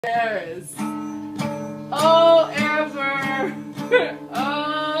Paris. Oh, Amber.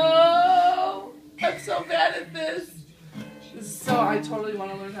 Oh, I'm so bad at this. This is so. I totally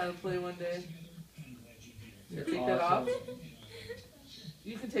want to learn how to play one day. Take that off.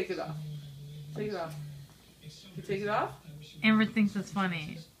 You can take it off. Take it off. You take it off? Amber thinks it's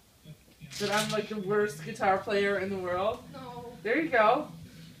funny. That I'm like the worst guitar player in the world? No. There you go.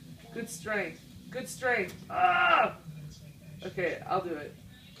 Good strength. Good strength. Ah! Okay, I'll do it.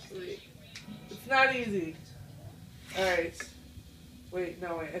 Wait. It's not easy. Alright. Wait,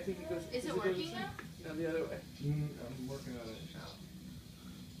 no, wait. I think it goes... Is it working now? No, the other way. I'm working on it now.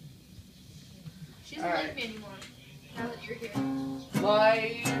 She doesn't like me anymore. Now that you're here.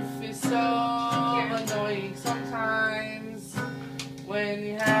 Life is so annoying sometimes when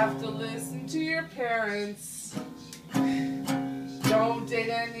you have to listen to your parents. Don't date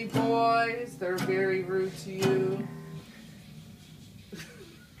any boys, they're very rude to you.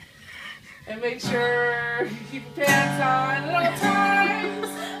 And make sure you keep your pants on at all times.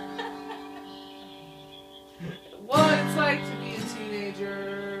 What it's like to be a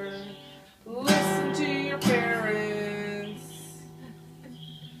teenager. Listen to your parents.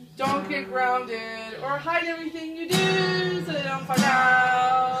 Don't get grounded or hide everything you do so they don't find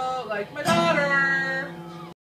out, like my daughter.